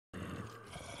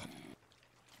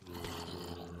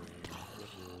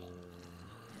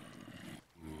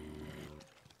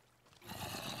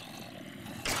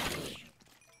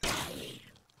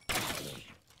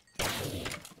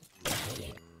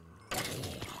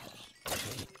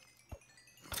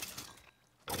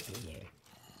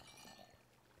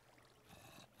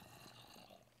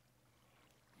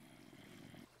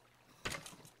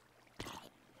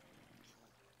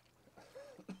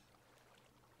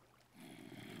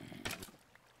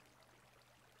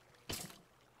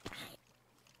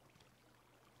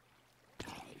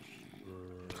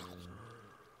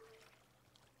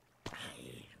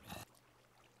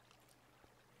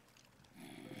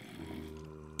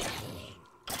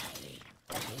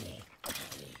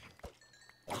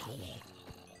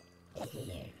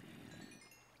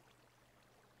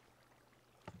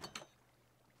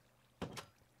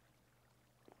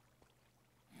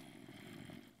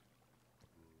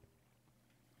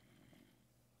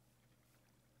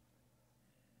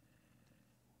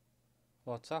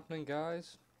What's happening,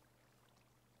 guys?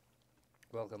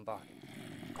 Welcome back.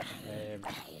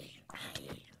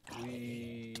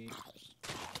 We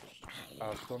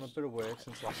have done a bit of work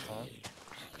since last time.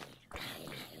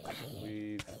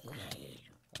 We're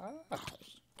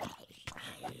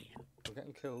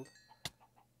getting killed.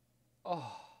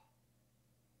 Oh,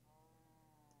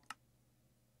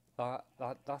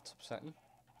 that's upsetting.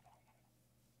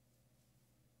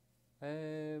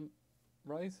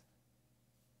 Right.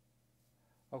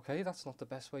 Okay, that's not the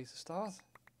best way to start.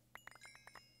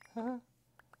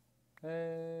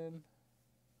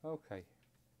 Okay.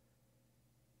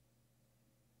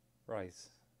 Right.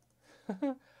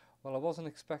 Well, I wasn't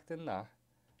expecting that.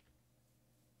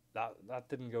 That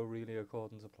didn't go really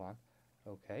according to plan.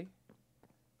 Okay.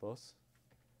 But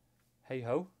hey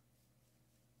ho.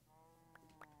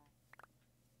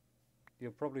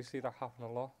 You'll probably see that happen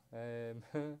a lot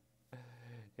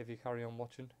if you carry on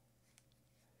watching.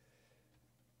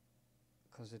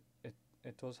 Because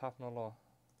it does happen a lot.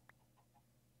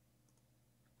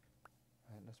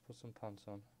 Right, let's put some pants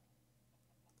on.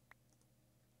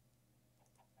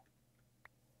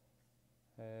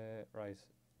 Right,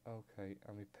 okay,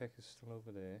 and my pick is still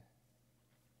over there.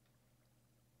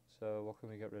 So what can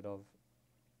we get rid of?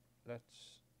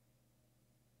 Let's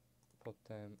put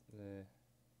them there.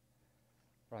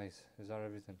 Right, is that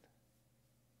everything?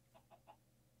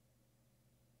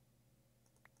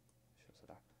 Shut it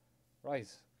up.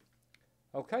 Right.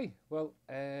 Okay, well,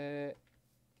 that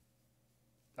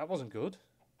wasn't good.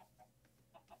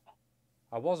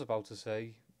 I was about to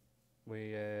say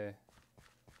we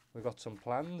got some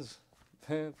plans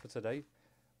for today.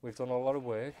 We've done a lot of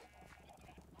work.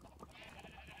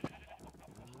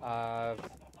 I've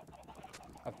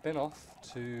been off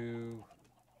to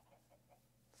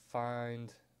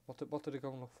find what did I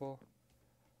go and look for?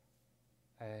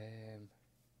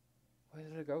 Where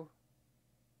did I go?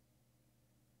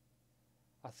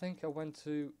 I think I went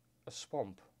to a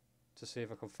swamp to see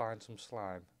if I could find some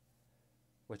slime,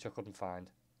 which I couldn't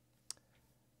find.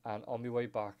 And on my way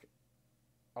back,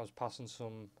 I was passing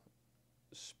some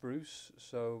spruce,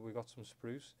 so we got some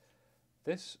spruce.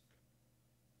 That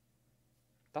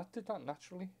did that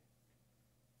naturally.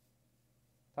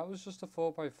 That was just a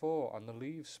 4x4, and the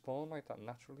leaves spawn like that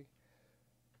naturally.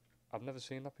 I've never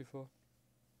seen that before.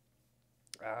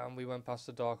 And we went past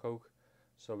the dark oak,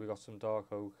 so we got some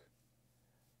dark oak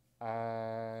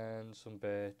and some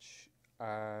birch,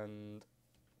 and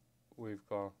we've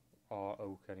got our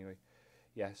oak anyway.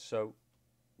 Yeah, so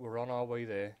we're on our way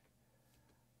there.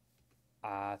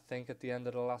 I think at the end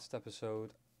of the last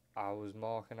episode, I was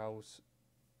marking out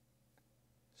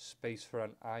space for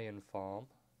an iron farm,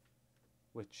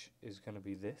 which is going to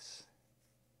be this.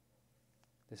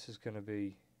 This is going to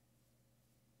be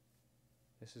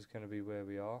where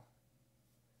we are.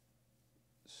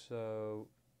 So,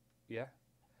 yeah.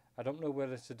 I don't know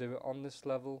whether to do it on this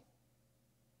level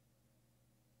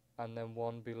and then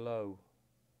one below,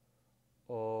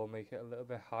 or make it a little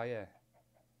bit higher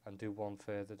and do one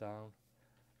further down.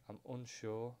 I'm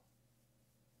unsure,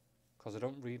 because I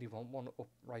don't really want one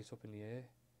right up in the air.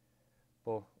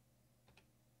 But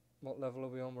what level are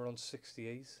we on? We're on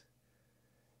 68.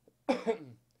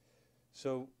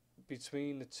 So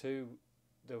between the two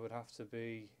there would have to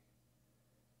be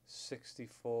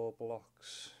 64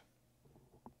 blocks.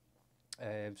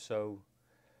 So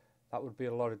that would be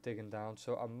a lot of digging down.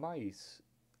 So I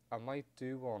might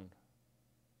do one.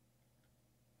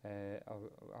 I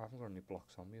haven't got any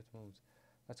blocks on me at the moment.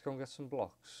 Let's go and get some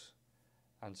blocks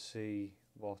and see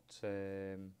what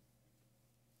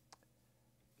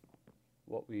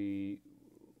we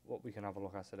can have a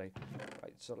look at today.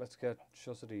 Right, so let's get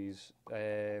shot of these.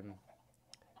 Right,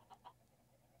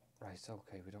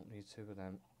 okay, we don't need two of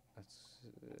them.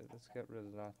 Let's get rid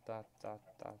of that.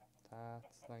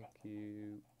 Thank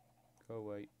you. Go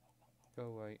away.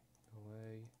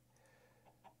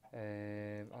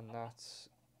 And that's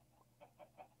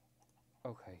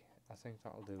Okay, I think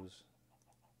that'll do us.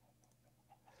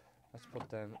 Let's put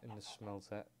them in the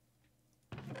smelter.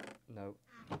 No.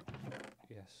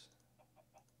 Yes.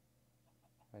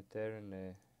 Right there and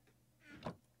there.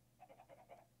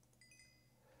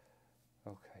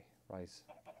 Okay, right.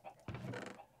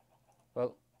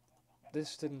 Well,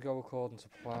 this didn't go according to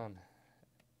plan.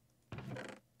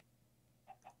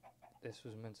 This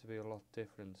was meant to be a lot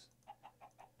different.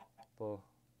 But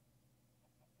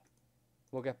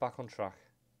we'll get back on track.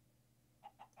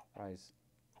 Right.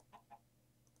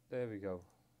 There we go.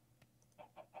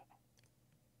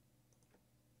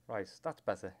 Right, that's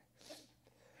better.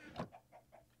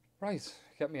 Right,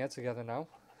 get my head together now.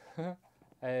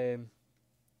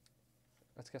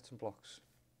 Let's get some blocks.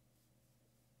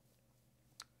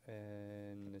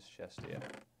 In this chest here.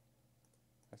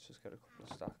 Let's just get a couple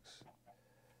of stacks.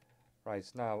 Right,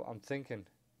 now I'm thinking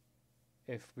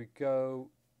if we go,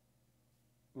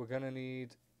 we're going to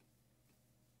need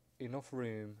enough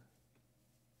room.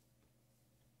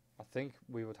 I think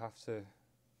we would have to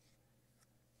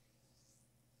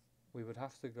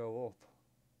go up,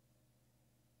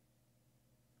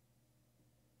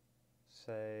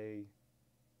 say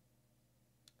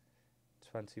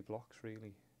 20 blocks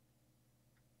really,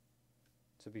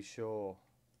 to be sure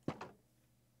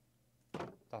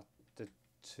that the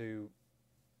two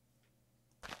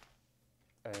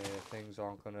things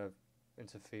aren't going to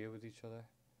interfere with each other.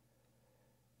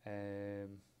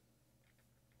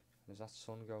 Is that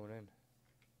sun going in?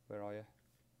 Where are you?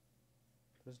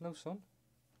 There's no sun.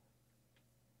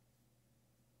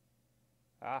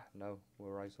 Ah, no,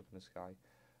 we're right up in the sky.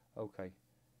 Okay,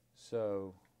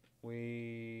 so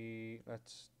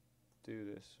let's do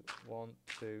this. 1,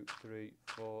 2, 3,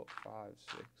 4, 5,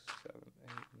 6, 7,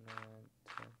 8, 9,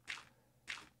 10.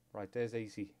 Right, there's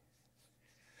 80.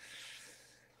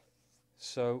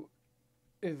 So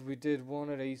if we did one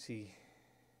at 80,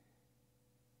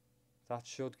 that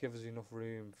should give us enough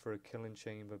room for a killing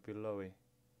chamber below it.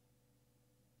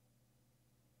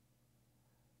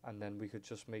 And then we could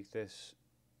just make this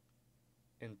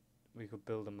we could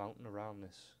build a mountain around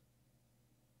this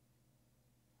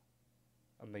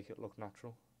and make it look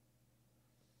natural.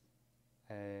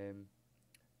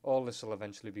 All this will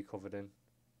eventually be covered in.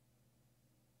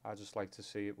 I just like to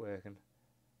see it working,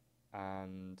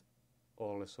 and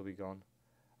all this will be gone.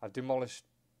 I've demolished,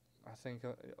 I think,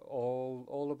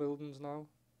 all the buildings now.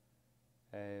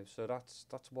 So that's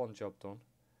one job done.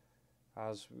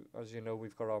 As you know,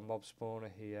 we've got our mob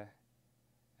spawner here.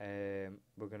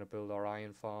 We're going to build our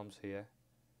iron farms here.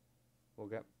 We'll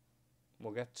get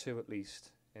 2 at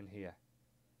least in here.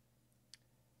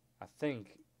 I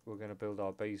think we're going to build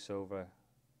our base over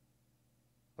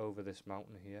this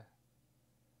mountain here.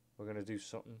 We're going to do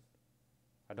something.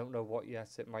 I don't know what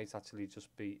yet. It might actually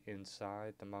just be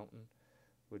inside the mountain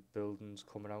with buildings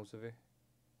coming out of it,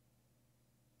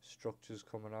 structures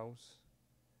coming out,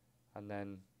 and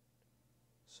then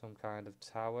some kind of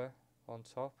tower on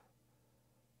top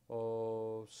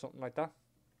or something like that.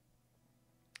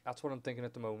 That's what I'm thinking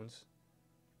at the moment.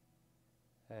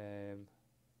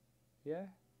 Yeah.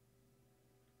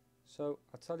 So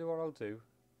I'll tell you what I'll do.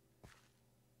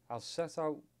 I'll set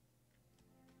out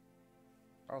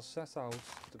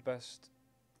the best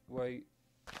way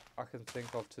I can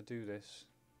think of to do this,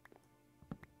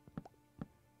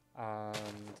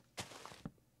 and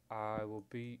I will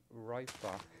be right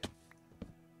back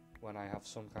when I have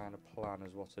some kind of plan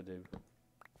as what to do.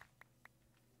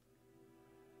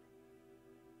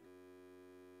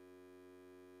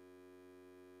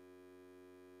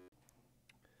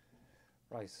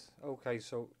 Right, okay,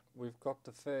 so we've got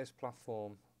the first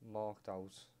platform marked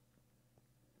out.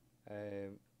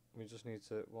 We just need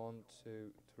to 1,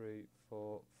 2, 3,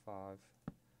 4, 5.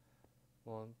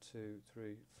 1, 2,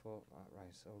 3, 4.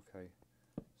 Right, okay.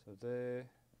 So there.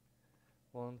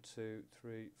 1, 2,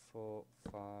 3, 4,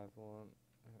 5. 1.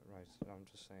 Right, I'm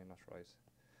just saying that's right.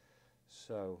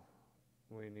 So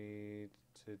we need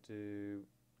to do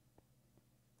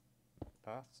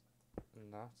that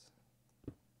and that.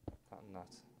 And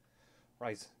that.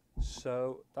 Right,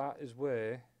 so that is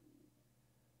where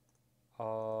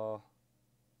our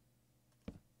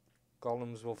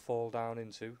golems will fall down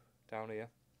here.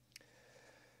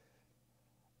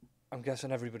 I'm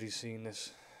guessing everybody's seen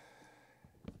this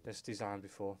design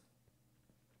before.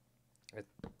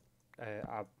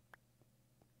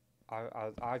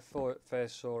 I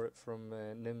first saw it from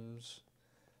Nims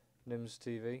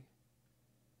TV.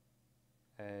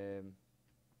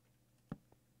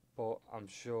 But I'm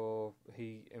sure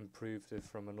he improved it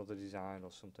from another design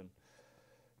or something.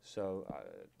 So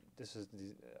this is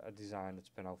a design that's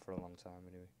been out for a long time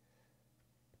anyway.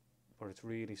 But it's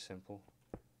really simple.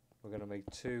 we're going to make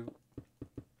two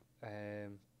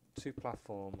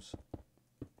platforms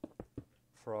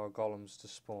for our golems to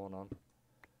spawn on.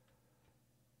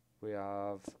 We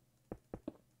have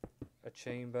a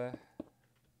chamber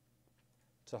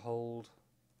to hold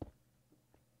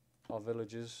our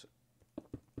villagers.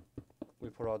 We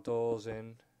put our doors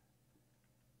in,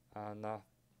 and that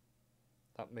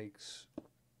makes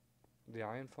the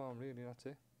iron farm, really. That's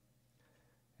it.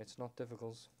 It's not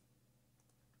difficult.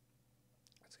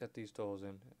 Let's get these doors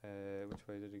in. Which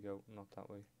way did he go? Not that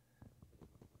way.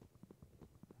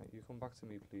 Right, you come back to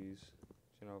me, please. Do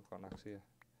you know I've got an axe here?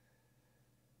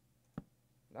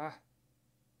 Ah!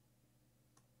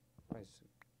 Right.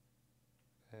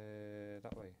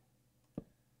 That way.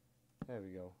 There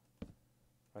we go.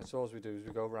 Right, so all we do is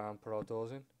we go around, put our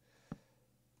doors in.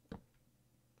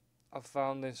 I've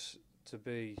found this to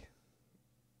be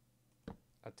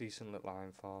a decent little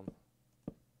iron farm.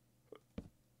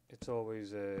 It's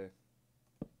always it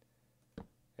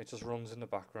just runs in the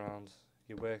background.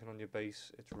 You're working on your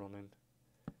base, it's running.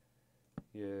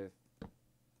 You're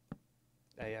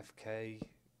AFK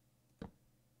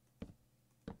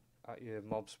at your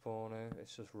mob spawner,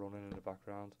 it's just running in the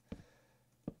background.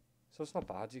 So it's not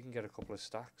bad. You can get a couple of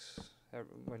stacks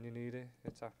when you need it.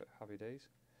 It's happy days.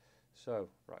 So,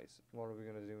 right, what are we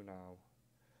going to do now?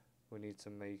 We need to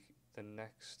make the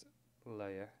next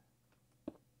layer,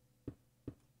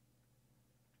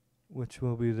 which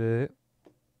will be there.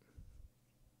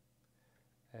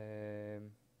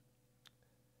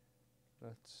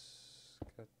 Let's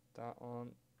get that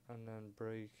on and then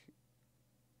break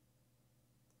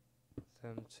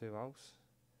them two out,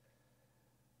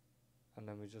 and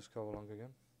then we just go along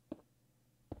again.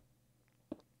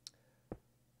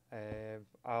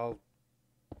 I'll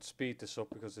speed this up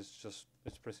because it's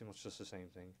pretty much just the same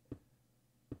thing.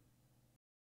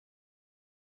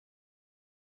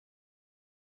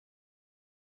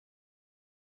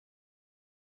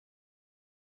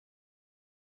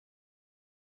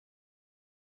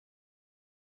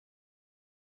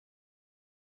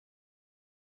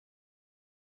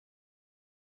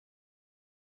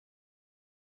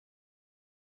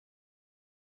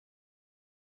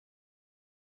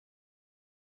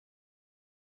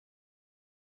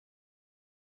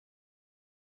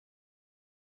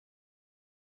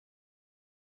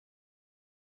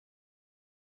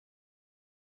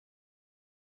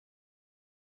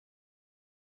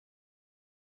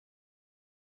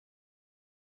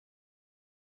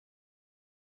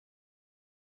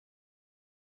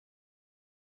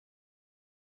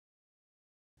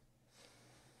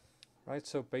 Right,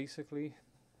 so basically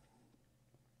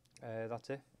that's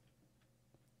it.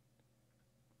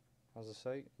 As I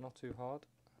say, not too hard.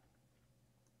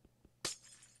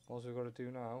 All we've got to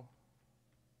do now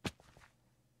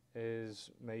is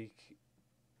make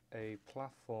a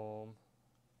platform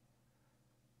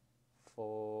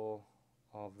for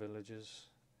our villagers,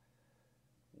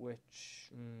 which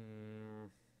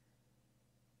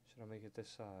should I make it this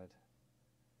side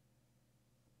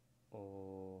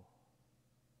or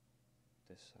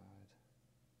this side?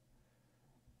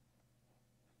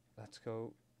 Let's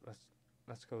go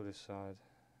this side.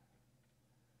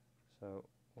 So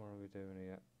what are we doing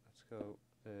here? Let's go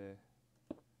there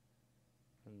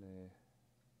and there.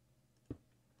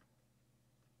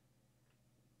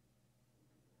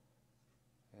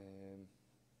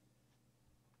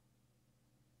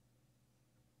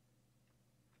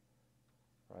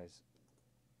 Right.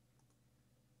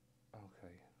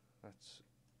 Okay, let's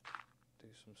do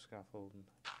some scaffolding.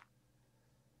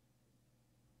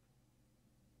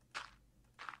 Can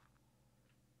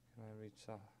I reach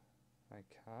that? I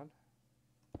can.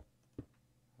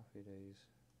 Happy days.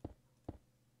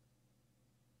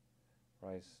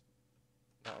 Right,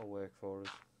 that'll work for us.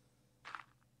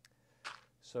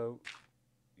 So,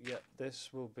 yeah,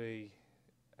 this will be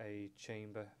a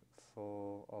chamber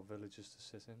for our villagers to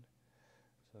sit in.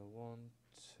 So 1,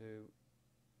 2,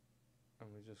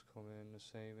 and we just come in the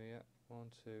same here.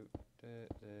 1, 2, there.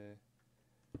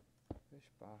 Bish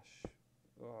bash.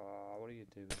 Oh, what are you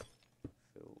doing,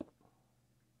 Phil?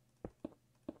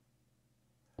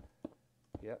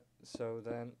 Yep, so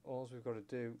then all we've got to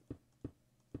do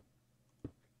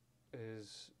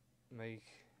is make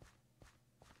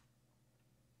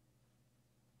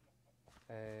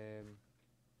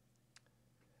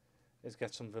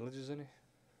get some villagers in it,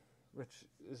 which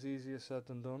is easier said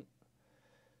than done.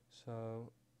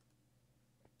 So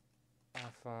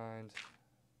I find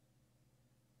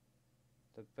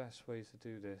the best way to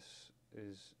do this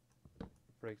is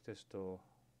break this door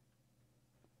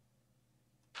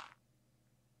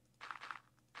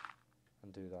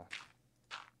and do that.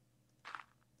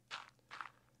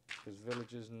 Because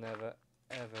villagers never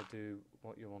ever do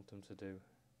what you want them to do.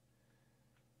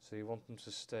 So you want them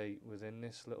to stay within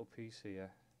this little piece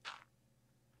here.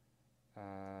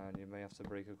 And you may have to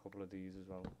break a couple of these as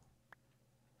well.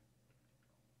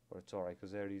 But it's alright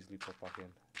because they're easily put back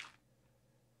in.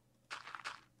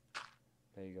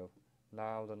 There you go.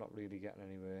 Now they're not really getting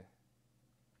anywhere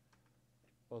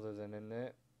other than in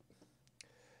there.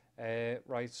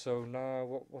 Right, so now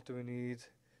what do we need?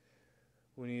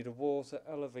 We need a water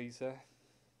elevator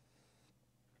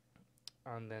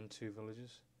and then 2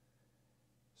 villagers.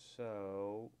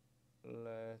 So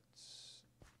let's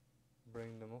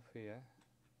bring them up here.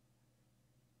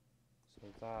 So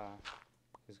that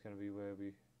is going to be where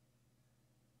we,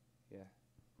 yeah.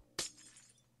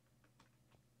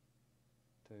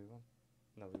 Do we want?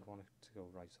 No, we want it to go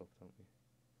right up, don't we?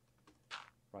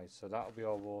 Right, so that'll be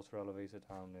our water elevator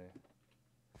down there.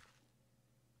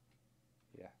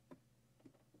 Yeah.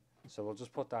 So we'll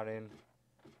just put that in,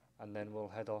 and then we'll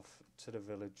head off to the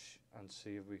village and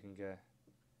see if we can get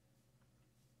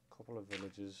a couple of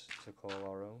villages to call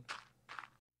our own.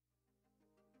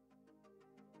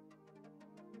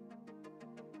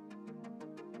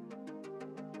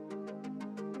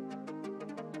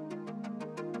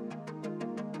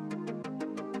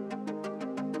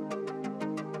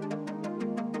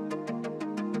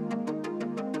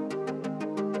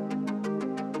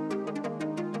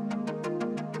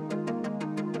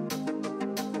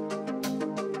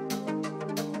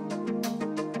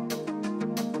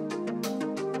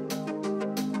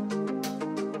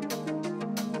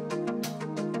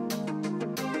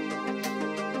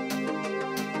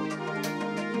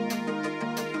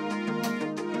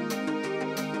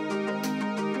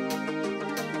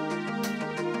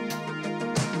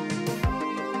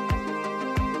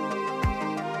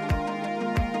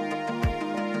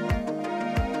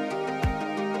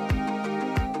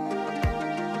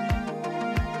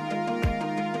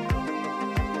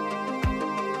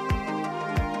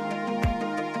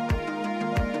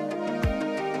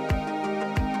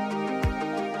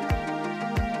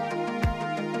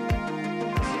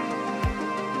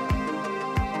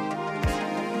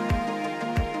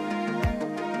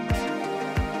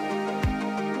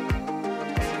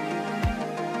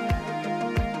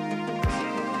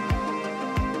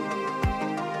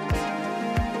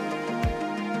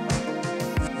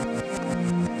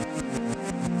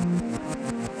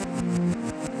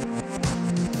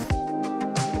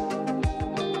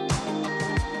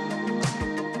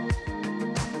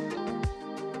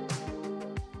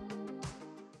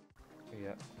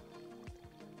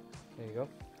 There you go,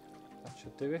 that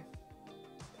should do it.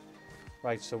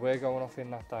 Right, so we're going off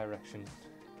in that direction.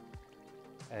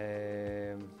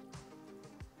 And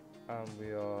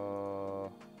we are...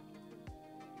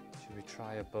 Should we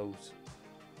try a boat?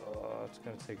 Oh, it's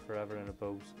going to take forever in a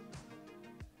boat.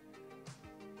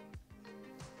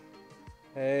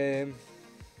 I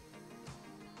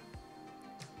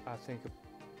think a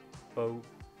boat...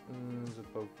 is a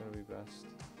boat going to be best?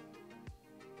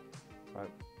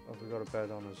 Right, have we got a bed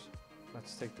on us?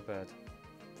 Let's take the bed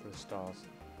for a start.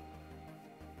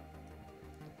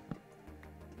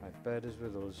 Right, bed is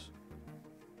with us.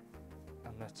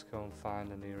 And let's go and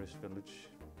find the nearest village.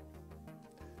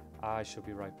 I shall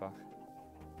be right back.